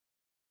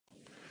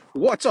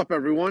What's up,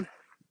 everyone?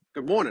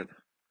 Good morning.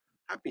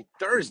 Happy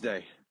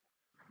Thursday.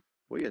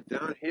 We are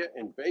down here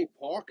in Bay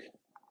Park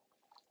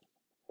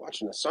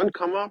watching the sun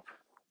come up.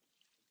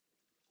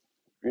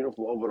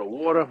 Beautiful over the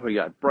water. We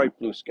got bright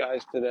blue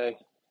skies today,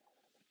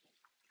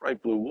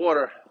 bright blue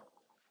water.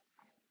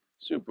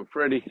 Super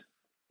pretty.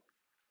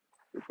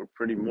 Super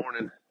pretty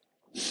morning.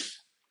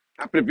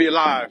 Happy to be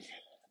alive.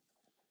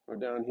 We're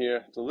down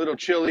here. It's a little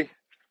chilly.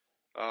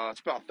 It's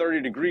about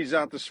 30 degrees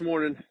out this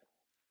morning.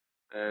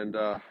 And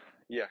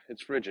yeah,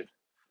 it's frigid.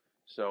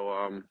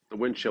 So the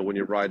wind chill when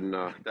you're riding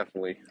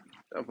definitely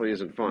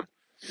isn't fun.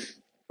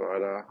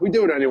 But we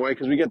do it anyway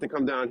because we get to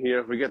come down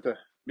here. We get to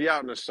be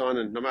out in the sun,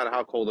 and no matter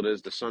how cold it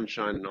is, the sun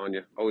shining on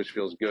you always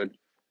feels good.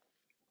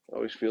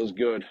 Always feels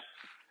good.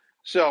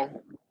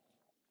 So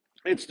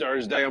it's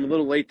Thursday. I'm a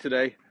little late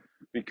today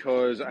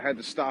because I had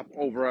to stop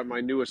over at my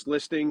newest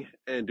listing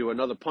and do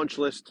another punch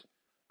list.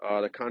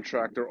 The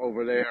contractor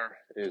over there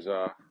is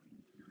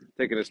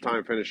taking his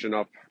time finishing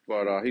up,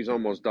 but he's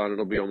almost done.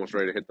 It'll be almost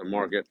ready to hit the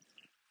market,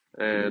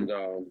 and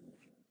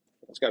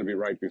it's got to be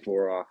right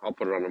before I'll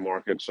put it on the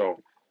market.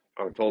 So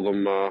I told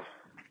him,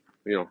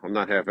 I'm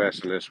not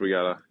half-assing this. We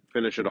got to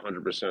finish it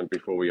 100%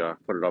 before we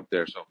put it up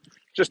there. So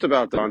just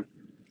about done.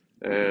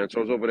 And so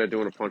I was over there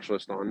doing a punch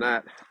list on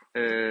that.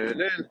 And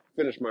then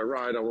finished my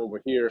ride. I'm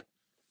over here,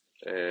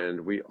 and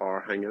we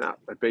are hanging out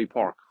at Bay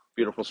Park.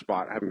 Beautiful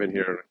spot. I haven't been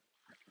here in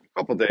a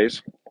couple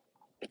days.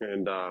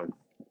 And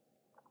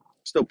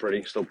still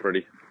pretty, still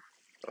pretty.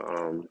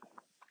 All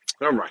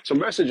right, so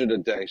message of the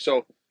day.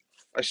 So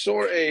I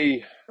saw how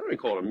do we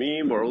call it,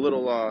 a meme or a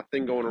little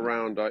thing going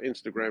around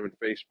Instagram and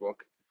Facebook,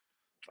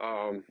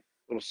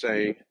 little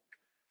saying,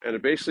 and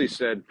it basically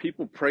said,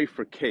 people pray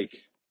for cake,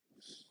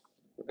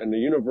 and the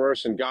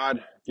universe and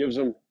God gives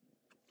them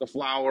the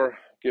flour,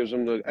 gives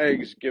them the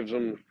eggs, gives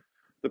them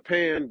the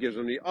pan, gives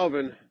them the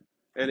oven,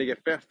 and they get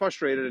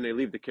frustrated and they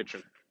leave the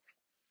kitchen.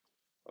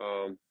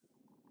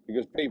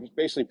 Because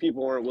basically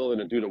people aren't willing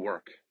to do the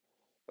work.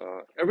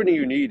 Everything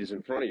you need is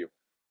in front of you.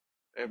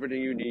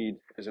 Everything you need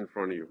is in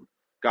front of you.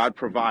 God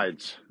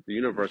provides. The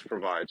universe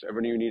provides.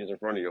 Everything you need is in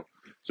front of you.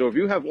 So if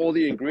you have all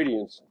the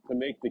ingredients to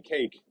make the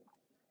cake,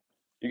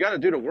 you got to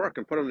do the work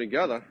and put them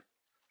together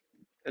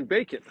and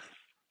bake it.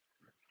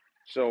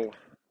 So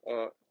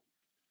a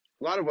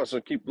lot of us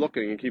will keep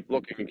looking and keep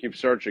looking and keep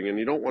searching, and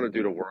you don't want to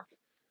do the work.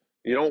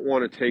 You don't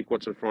want to take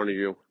what's in front of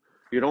you.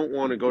 You don't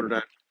want to go to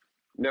that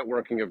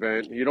networking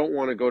event. You don't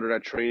want to go to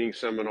that training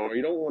seminar.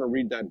 You don't want to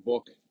read that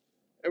book.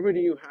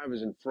 Everything you have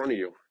is in front of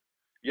you,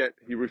 yet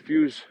you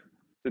refuse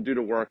to do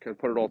the work and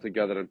put it all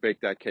together and bake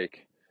that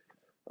cake.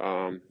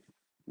 You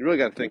really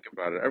got to think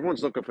about it.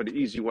 Everyone's looking for the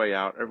easy way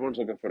out. Everyone's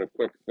looking for the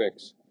quick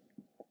fix.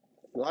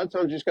 A lot of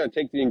times you just got to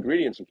take the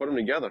ingredients and put them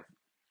together.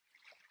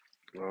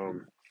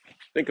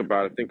 Think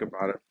about it. Think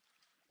about it.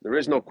 There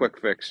is no quick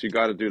fix. You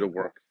got to do the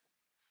work.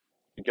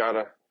 You got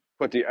to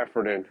put the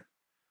effort in.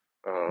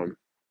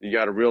 You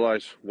got to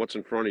realize what's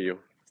in front of you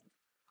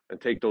and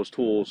take those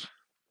tools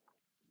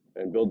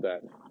and build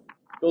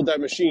that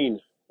machine,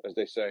 as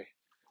they say.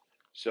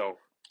 So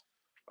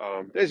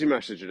there's your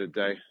message of the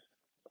day.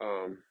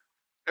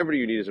 Everything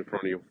you need is in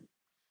front of you.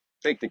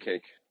 Bake the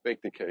cake. Bake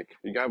the cake.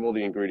 You got all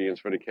the ingredients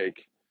for the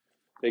cake.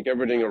 Take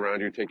everything around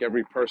you. Take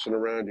every person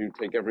around you.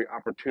 Take every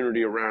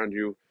opportunity around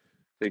you.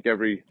 Take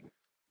every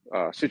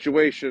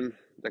situation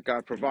that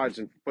God provides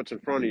and puts in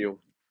front of you.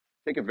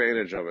 Take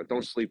advantage of it.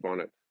 Don't sleep on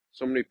it.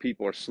 So many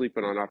people are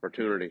sleeping on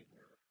opportunity.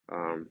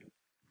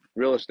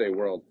 Real estate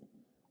world.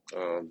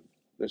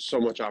 There's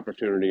so much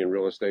opportunity in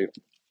real estate,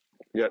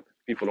 yet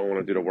people don't want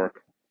to do the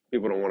work.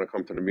 People don't want to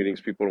come to the meetings.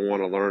 People don't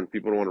want to learn.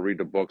 People don't want to read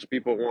the books.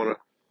 People want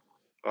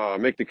to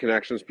make the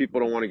connections. People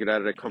don't want to get out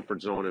of their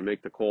comfort zone and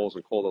make the calls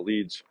and call the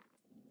leads.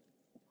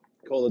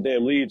 Call the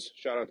damn leads.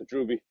 Shout out to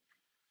Drewby.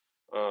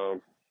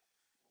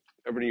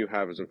 Everything you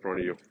have is in front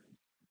of you.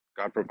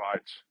 God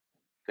provides.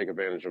 Take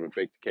advantage of it.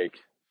 Bake the cake.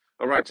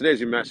 All right, today's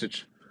your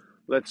message.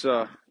 Let's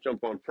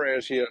jump on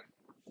prayers here.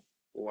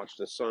 We'll watch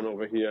the sun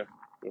over here.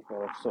 With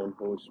our Son,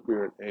 Holy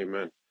Spirit.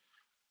 Amen.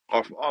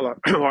 Our Father,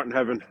 art in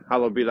heaven,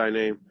 hallowed be thy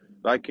name.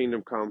 Thy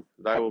kingdom come,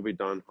 thy will be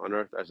done on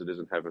earth as it is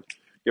in heaven.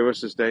 Give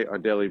us this day our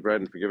daily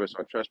bread, and forgive us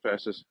our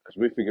trespasses, as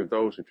we forgive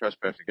those who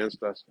trespass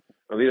against us.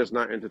 And lead us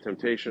not into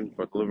temptation,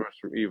 but deliver us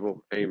from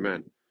evil.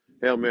 Amen.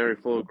 Hail Mary,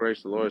 full of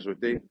grace, the Lord is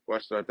with thee.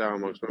 Blessed art thou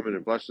amongst women,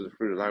 and blessed is the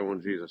fruit of thy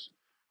womb, Jesus.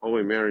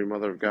 Holy Mary,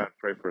 Mother of God,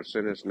 pray for us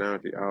sinners, now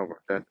at the hour of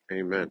our death.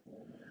 Amen.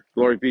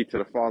 Glory be to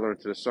the Father, and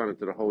to the Son, and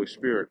to the Holy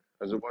Spirit,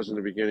 as it was in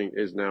the beginning,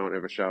 is now, and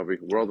ever shall be,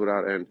 world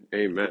without end.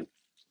 Amen.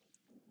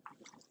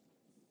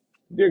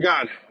 Dear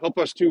God, help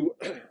us to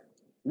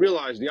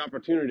realize the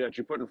opportunity that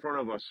you put in front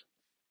of us.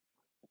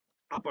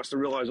 Help us to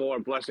realize all our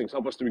blessings.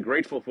 Help us to be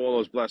grateful for all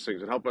those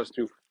blessings, and help us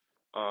to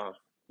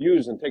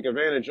use and take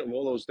advantage of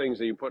all those things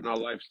that you put in our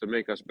lives to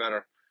make us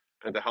better,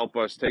 and to help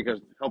us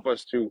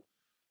to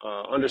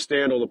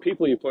understand all the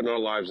people you put in our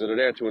lives that are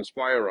there to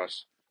inspire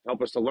us.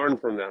 Help us to learn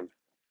from them,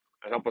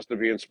 and help us to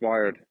be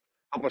inspired.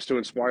 Help us to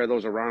inspire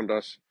those around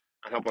us,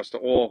 and help us to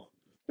all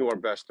do our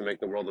best to make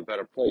the world a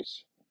better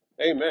place.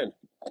 Amen.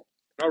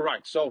 All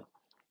right, so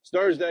It's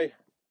Thursday.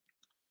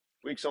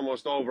 Week's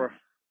almost over.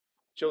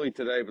 Chilly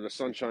today, but the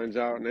sun shines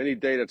out. And any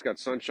day that's got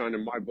sunshine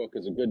in my book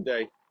is a good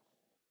day.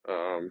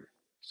 Um,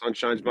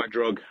 Sunshine's my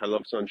drug. I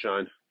love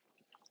sunshine.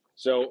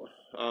 So,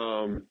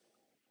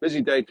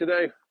 busy day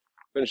today.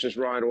 Finish this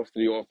ride off to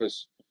the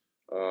office.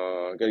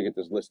 Got to get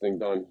this listing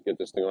done, get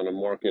this thing on the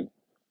market.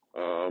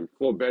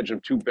 4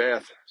 bedroom, 2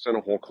 bath,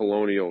 Center Hall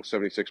Colonial,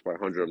 76 by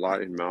 100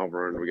 lot in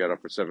Malvern. We got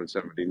up for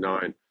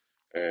 779,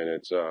 and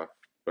it's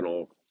been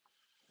all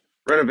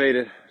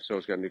renovated, so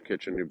it's got a new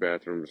kitchen, new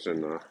bathrooms,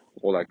 and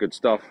all that good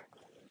stuff.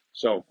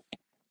 So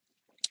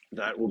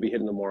that will be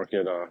hitting the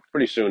market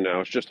pretty soon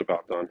now. It's just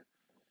about done.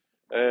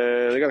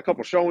 And I got a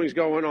couple showings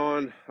going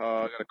on.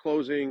 I got a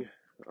closing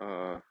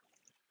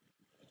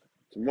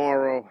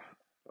tomorrow.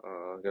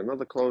 Got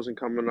another closing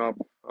coming up.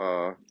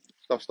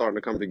 Stuff starting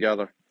to come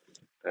together,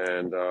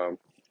 and we're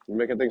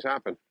making things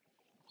happen.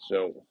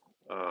 So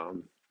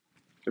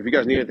if you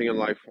guys need anything in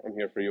life, I'm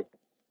here for you.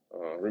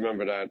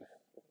 Remember that.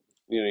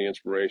 Need any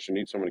inspiration,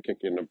 need someone to kick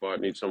you in the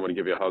butt, need someone to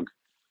give you a hug,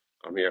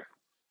 I'm here.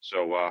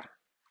 So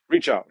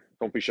reach out.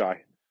 Don't be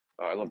shy.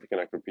 I love to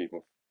connect with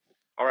people.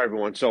 All right,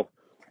 everyone. So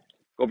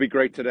go be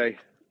great today.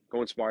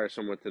 Go inspire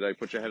someone today.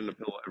 Put your head in the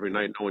pillow every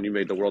night knowing you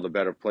made the world a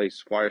better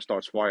place. Fire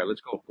starts fire.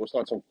 Let's go. Go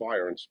start some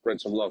fire and spread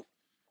some love.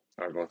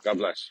 All right, everyone. God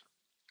bless.